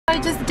I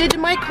just did to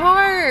my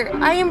car.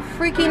 I am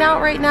freaking out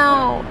right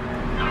now.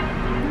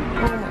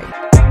 Oh my.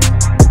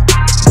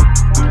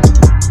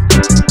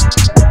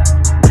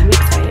 I'm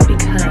excited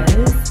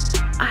because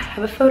I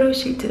have a photo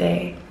shoot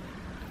today.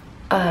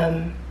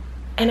 And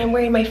I'm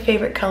wearing my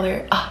favorite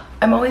color. Oh,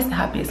 I'm always the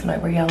happiest when I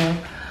wear yellow.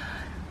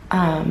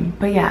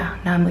 But yeah,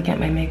 now I'm looking at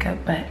my makeup.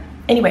 But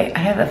anyway, I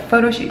have a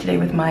photo shoot today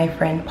with my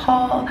friend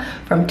Paul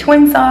from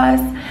Twin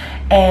Sauce.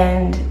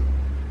 And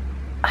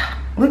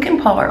Luke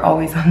and Paul are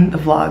always on the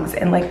vlogs,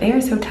 and like they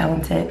are so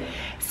talented.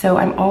 So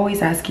I'm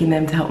always asking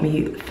them to help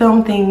me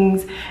film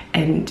things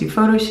and do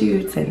photo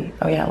shoots. And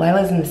oh yeah,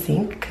 Lila's in the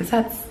sink because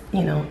that's,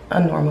 you know,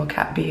 a normal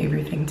cat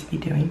behavior thing to be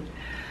doing.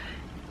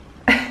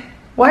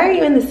 Why are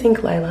you in the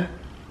sink, Lila?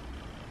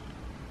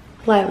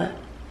 Lila.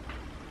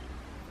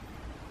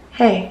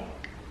 Hey,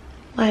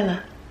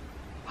 Lila,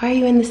 why are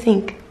you in the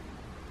sink?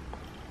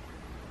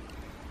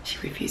 She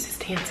refuses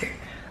to answer.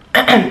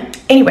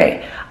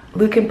 Anyway,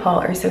 Luke and Paul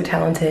are so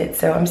talented,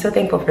 so I'm so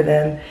thankful for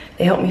them.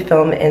 They help me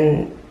film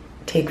and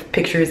take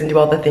pictures and do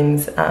all the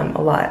things a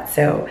lot.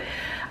 So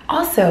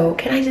also,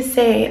 can I just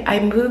say, I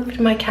moved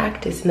my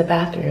cactus in the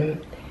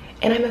bathroom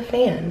and I'm a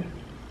fan.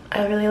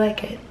 I really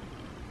like it.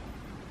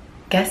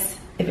 Guess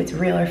if it's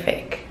real or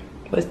fake.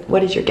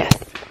 What is your guess?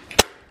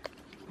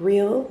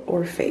 Real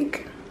or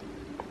fake?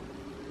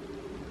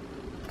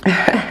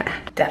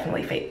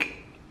 Definitely fake.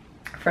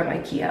 From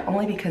IKEA,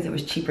 only because it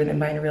was cheaper than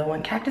buying a real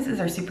one. Cactuses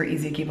are super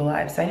easy to keep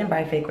alive, so I didn't buy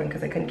a fake one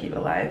because I couldn't keep it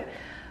alive.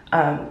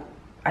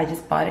 I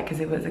just bought it because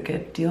it was a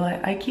good deal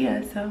at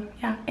IKEA, so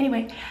yeah.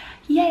 Anyway,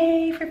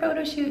 yay for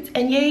photo shoots,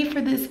 and yay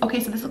for this. Okay,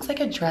 so this looks like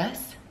a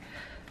dress,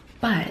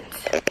 but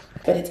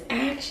it's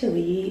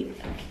actually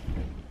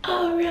a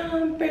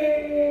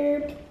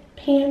romper,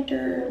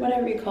 panter,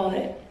 whatever you call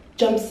it,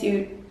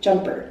 jumpsuit,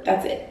 jumper.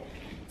 That's it.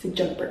 It's a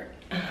jumper,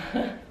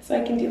 so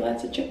I can do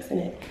lots of tricks in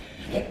it.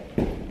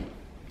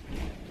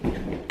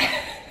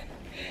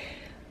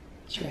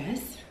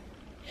 Dress,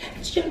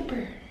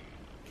 jumper.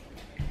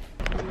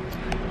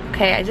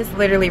 Okay, I just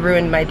literally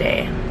ruined my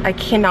day. I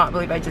cannot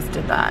believe I just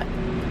did that.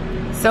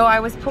 So I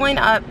was pulling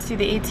up to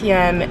the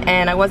ATM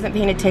and I wasn't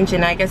paying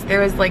attention. I guess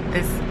there was like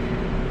this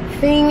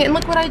thing, and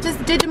look what I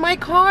just did to my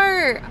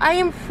car. I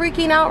am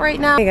freaking out right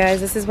now. Hey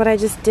guys, this is what I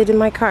just did in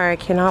my car. I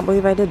cannot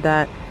believe I did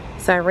that.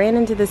 So I ran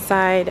into the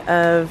side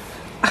of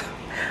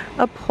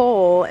a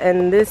pole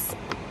and this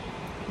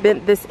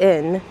bent this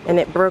in and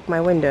it broke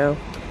my window.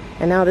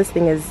 And now this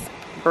thing is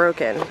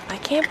broken. I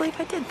can't believe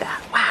I did that.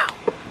 Wow.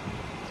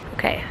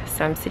 Okay,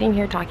 so I'm sitting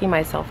here talking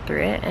myself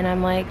through it and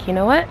I'm like, you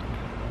know what?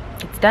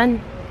 It's done.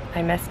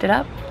 I messed it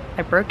up.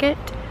 I broke it.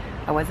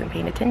 I wasn't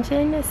paying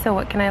attention. So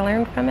what can I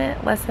learn from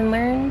it? Lesson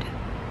learned.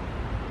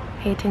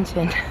 Pay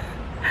attention.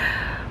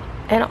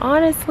 And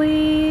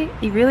honestly,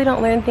 you really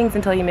don't learn things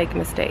until you make a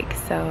mistake.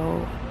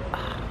 So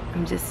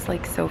I'm just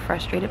like so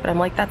frustrated, but I'm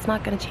like, that's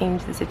not gonna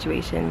change the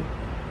situation.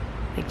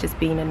 Like just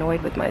being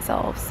annoyed with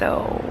myself.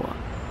 So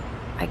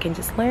I can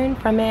just learn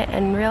from it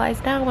and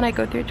realize now when I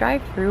go through a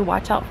drive-through,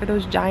 watch out for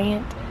those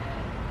giant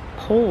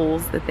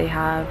poles that they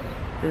have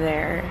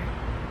there.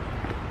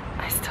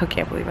 I still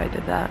can't believe I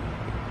did that.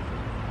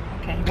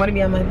 Okay, you want to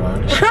be on my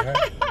vlog?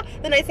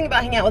 The nice thing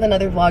about hanging out with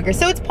another vlogger.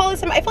 So it's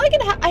Paula's time. I feel like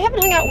I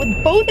haven't hung out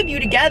with both of you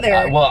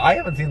together. Well, I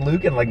haven't seen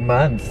Luke in like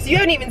months. So you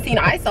haven't even seen,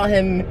 I saw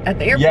him at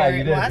the airport. Yeah,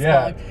 you did, last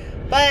vlog.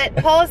 But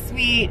Paula's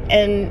sweet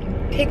and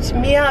picked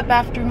me up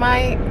after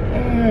my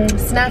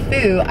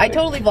snafu. I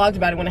totally vlogged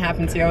about it when it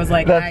happened to you. I was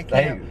like, I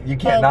can't. Hey, you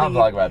can't not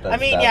vlog about that. I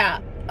mean, stuff.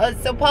 yeah.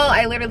 So Paul,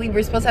 I literally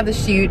were supposed to have the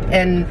shoot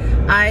and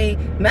I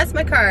messed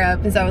my car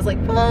up, and so I was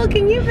like, Paul,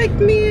 can you pick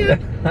me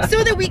up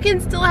so that we can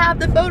still have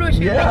the photo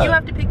shoot? Yeah. But you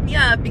have to pick me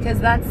up because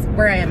that's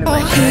where I am in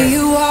life. Here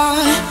you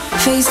are,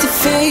 face to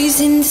face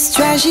in this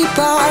trashy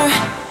bar.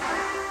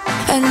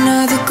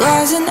 Another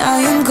glass and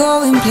I am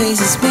going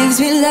places. Makes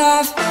me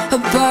laugh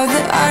about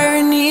the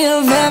irony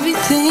of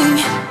everything.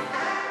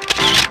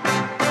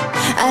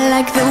 I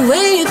like the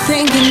way you're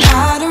thinking.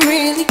 I don't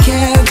really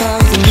care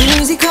about the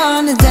music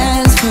on the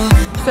dance floor.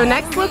 So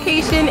next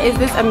location is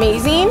this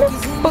amazing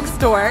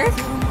bookstore.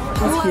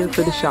 He's here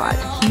for the shot.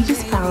 He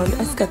just found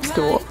a step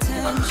stool.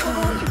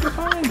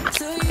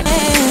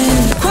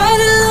 Quite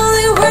a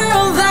lonely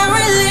world that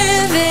we're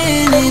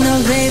living in.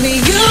 Oh baby,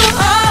 you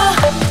are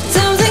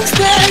something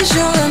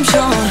special, I'm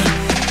sure.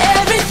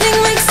 Everything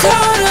makes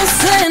total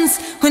sense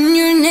when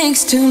you're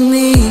next to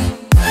me.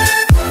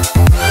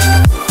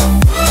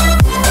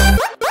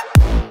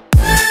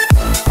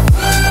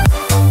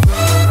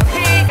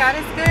 Okay, God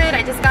is good.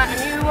 I just got a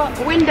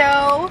new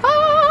window.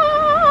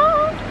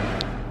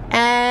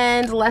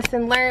 And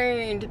lesson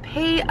learned,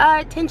 pay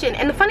attention.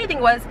 And the funny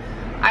thing was,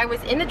 I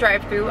was in the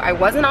drive-thru, I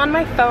wasn't on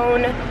my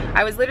phone,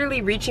 I was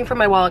literally reaching for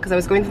my wallet because I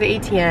was going through the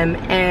ATM,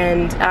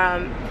 and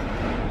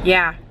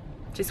yeah,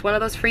 just one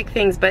of those freak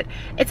things. But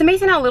it's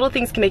amazing how little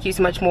things can make you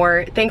so much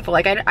more thankful.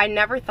 Like I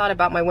never thought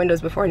about my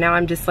windows before. Now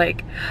I'm just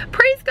like,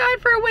 praise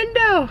God for a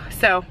window.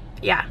 So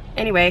yeah,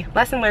 anyway,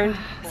 lesson learned.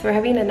 So we're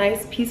having a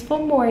nice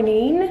peaceful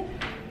morning.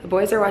 The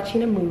boys are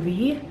watching a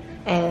movie.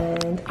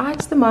 And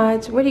Aj the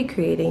Maj, what are you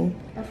creating?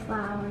 A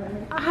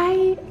flower.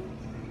 I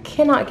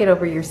cannot get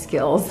over your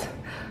skills.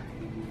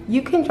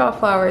 You can draw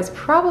flowers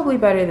probably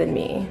better than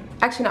me.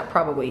 Actually, not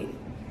probably,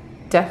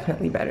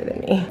 definitely better than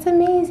me. It's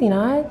amazing,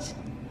 Aj.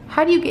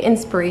 How do you get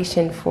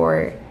inspiration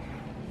for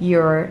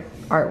your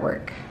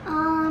artwork?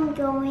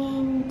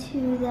 Going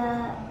to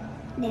the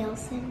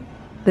Nelson.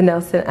 The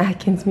Nelson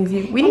Atkins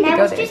Museum. We need to go there.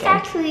 I was just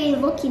actually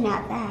looking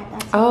at that.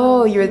 That's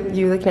oh, you're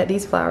looking at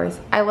these flowers.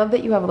 I love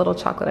that you have a little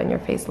chocolate on your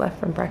face left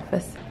from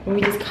breakfast. When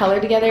we just color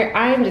together,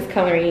 I'm just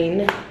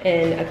coloring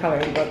in a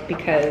coloring book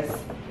because,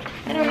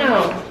 I don't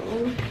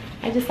know,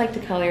 I just like to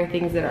color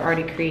things that are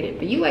already created,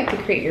 but you like to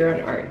create your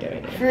own art,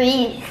 don't you?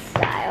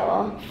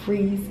 freestyle.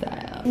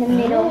 Freestyle. In the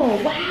middle.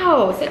 Oh,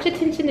 wow, such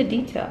attention to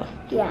detail.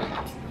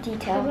 Yeah,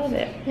 detail. I love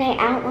it. And I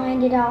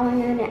outlined it all,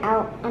 and then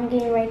I'm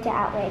getting ready to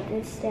outline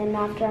this, and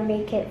after I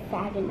make it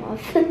fat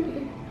enough.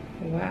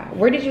 Wow.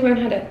 Where did you learn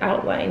how to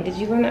outline? Did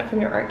you learn that from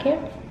your art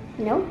camp?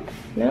 Nope.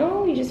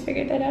 No? You just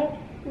figured that out?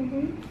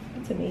 Mm-hmm.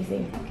 That's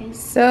amazing. Okay.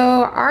 So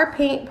our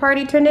paint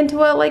party turned into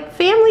a like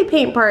family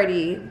paint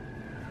party.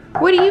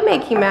 What are you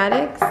making,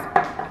 Maddox?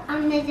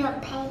 I'm making a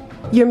paint.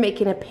 You're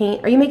making a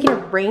paint. Are you making a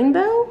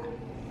rainbow?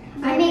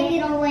 I'm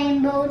making a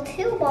rainbow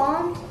too,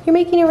 Mom. You're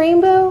making a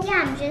rainbow?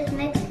 Yeah, I'm just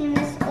mixing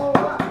this all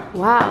up.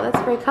 Wow, that's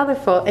very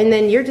colorful. And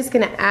then you're just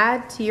gonna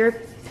add to your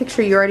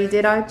picture you already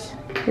did,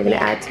 Aj? You're gonna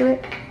add to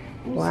it?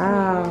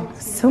 Wow,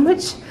 so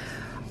much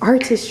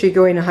artistry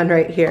going on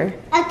right here.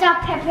 I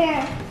got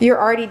pepper. You're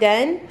already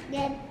done?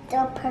 Yeah,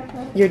 the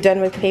pepper. You're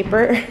done with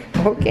paper?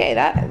 Okay,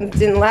 that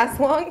didn't last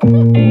long.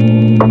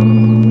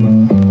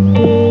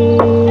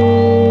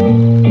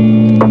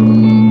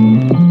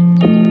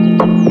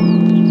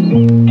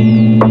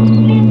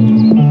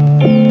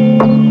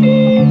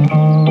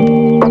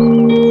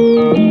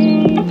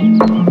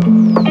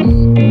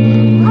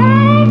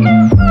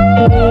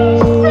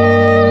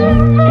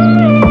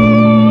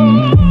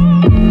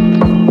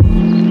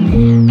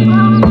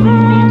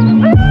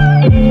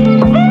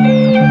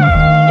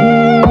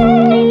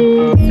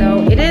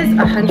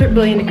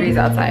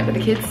 Outside, but the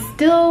kids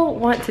still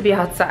want to be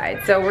outside,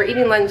 so we're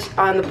eating lunch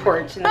on the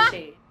porch in the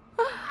shade.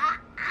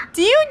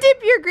 Do you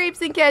dip your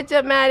grapes in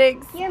ketchup,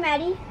 Maddox? Here,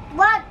 Maddie.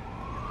 What?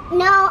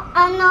 No,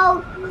 I'm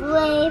no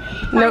grape.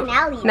 No,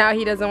 now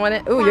he doesn't want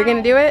it. Ooh, you're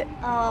gonna do it?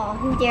 Oh,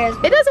 who dares?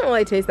 It doesn't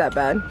really taste that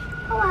bad.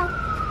 Oh, well,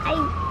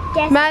 I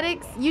guess.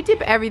 Maddox, you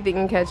dip everything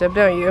in ketchup,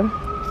 don't you?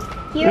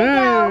 Here we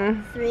go.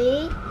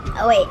 3.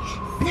 Oh wait.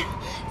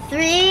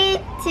 3,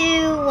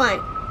 2, 1.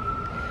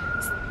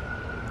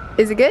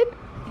 Is it good?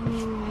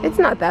 It's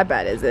not that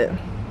bad, is it?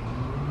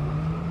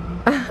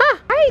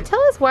 Alright, tell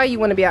us why you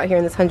want to be out here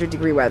in this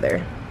 100-degree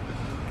weather.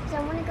 Because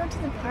I want to go to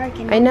the park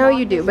and I know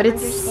you do, but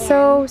it's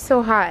so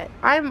hot.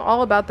 I'm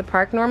all about the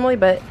park normally,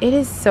 but it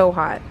is so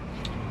hot.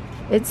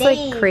 It's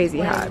like crazy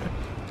hot.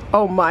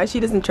 Oh my, she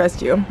doesn't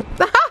trust you.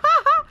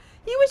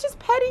 He was just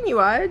petting you,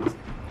 Aj.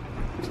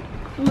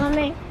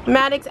 Mommy.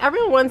 Maddox,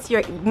 everyone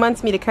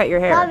wants me to cut your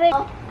hair. Mommy.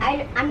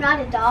 I'm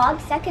not a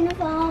dog. Second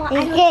of all,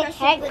 I don't trust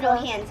his little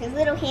hands. His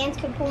little hands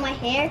could pull my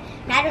hair,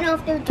 and I don't know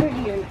if they're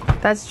dirty or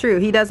not. That's true.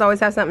 He does always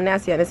have something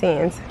nasty on his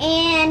hands.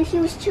 And he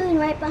was chewing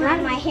right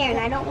behind my hair, and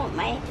I don't want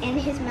and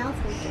his mouth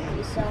was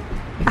dirty, so.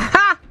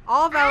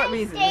 All valid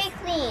reasons. I stay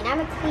clean.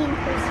 I'm a clean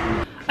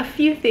person. A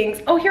few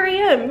things. Oh, here I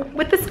am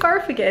with the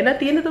scarf again at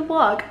the end of the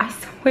vlog. I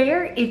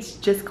swear it's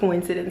just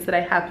coincidence that I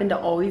happen to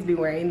always be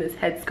wearing this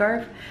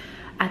headscarf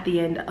at the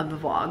end of the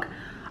vlog.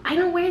 I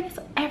don't wear this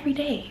every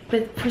day,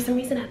 but for some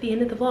reason at the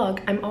end of the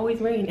vlog, I'm always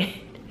wearing it.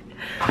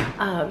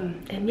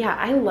 And yeah,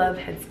 I love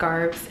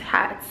headscarves,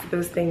 hats,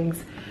 those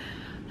things.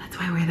 That's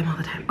why I wear them all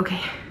the time.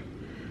 Okay,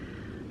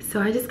 so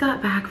I just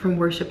got back from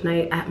worship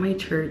night at my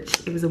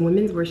church. It was a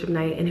women's worship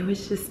night, and it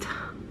was just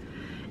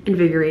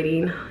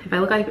invigorating. If I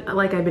look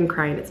like I've been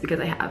crying, it's because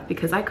I have,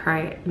 because I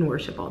cry in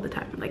worship all the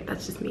time. Like,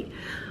 that's just me.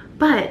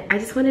 But I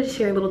just wanted to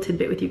share a little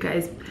tidbit with you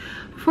guys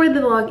before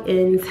the vlog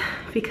ends,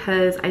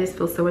 because I just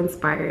feel so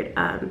inspired.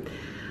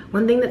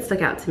 One thing that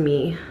stuck out to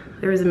me,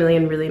 there was a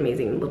million really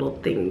amazing little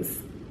things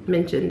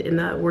mentioned in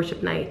the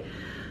worship night,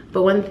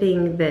 but one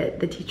thing that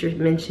the teacher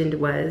mentioned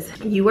was,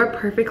 you are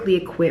perfectly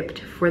equipped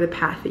for the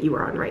path that you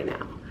are on right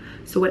now.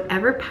 So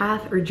whatever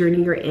path or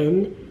journey you're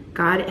in,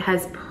 God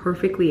has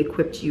perfectly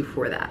equipped you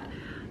for that.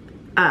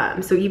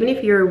 So even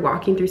if you're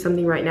walking through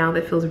something right now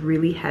that feels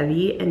really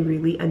heavy and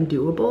really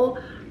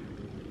undoable,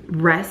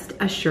 rest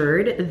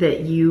assured that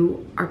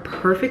you are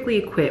perfectly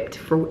equipped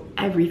for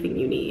everything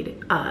you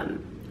need.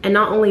 And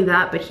not only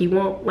that, but he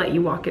won't let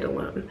you walk it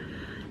alone.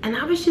 And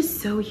that was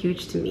just so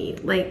huge to me,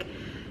 like,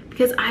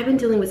 because I've been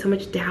dealing with so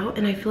much doubt,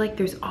 and I feel like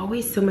there's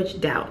always so much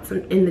doubt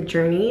in the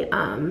journey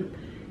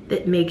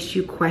that makes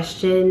you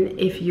question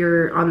if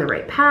you're on the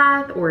right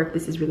path or if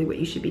this is really what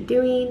you should be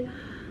doing.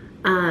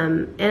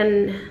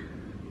 And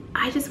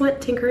I just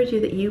want to encourage you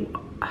that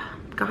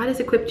God has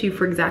equipped you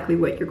for exactly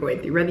what you're going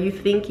through. Whether you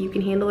think you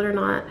can handle it or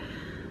not,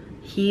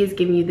 he is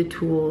giving you the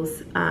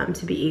tools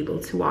to be able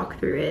to walk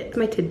through it. That's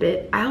my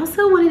tidbit. I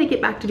also wanted to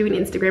get back to doing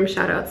Instagram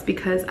shout outs,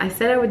 because I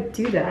said I would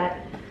do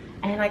that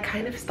and I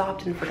kind of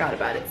stopped and forgot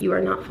about it. You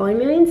are not following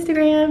me on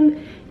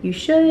Instagram, you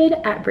should,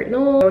 at Britt.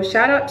 So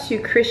shout out to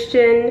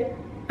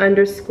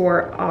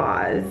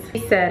Christian_Oz. He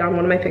said on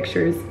one of my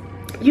pictures,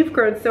 "You've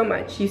grown so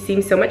much. You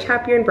seem so much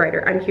happier and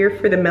brighter. I'm here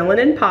for the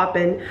melanin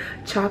poppin',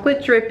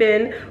 chocolate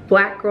drippin',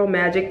 black girl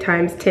magic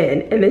times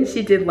 10. And then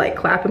she did like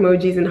clap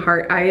emojis and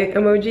heart eye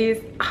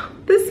emojis. Oh,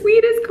 the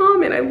sweetest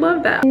comment, I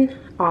love that.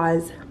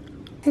 Oz.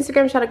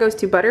 Instagram shout out goes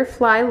to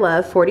Butterfly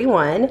Love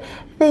 41.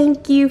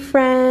 Thank you,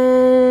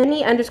 friend.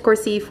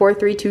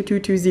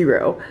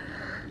 _C432220.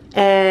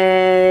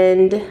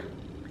 And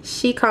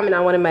she commented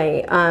on one of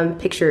my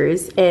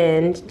pictures,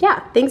 and yeah,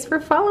 thanks for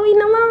following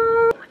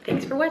along.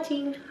 Thanks for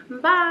watching.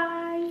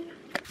 Bye.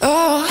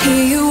 Oh,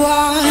 here you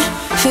are,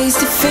 face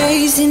to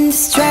face in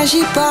this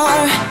trashy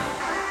bar.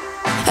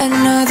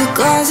 Another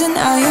glass and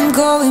I am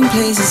going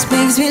places.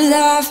 Makes me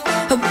laugh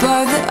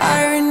about the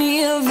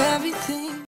irony of everything.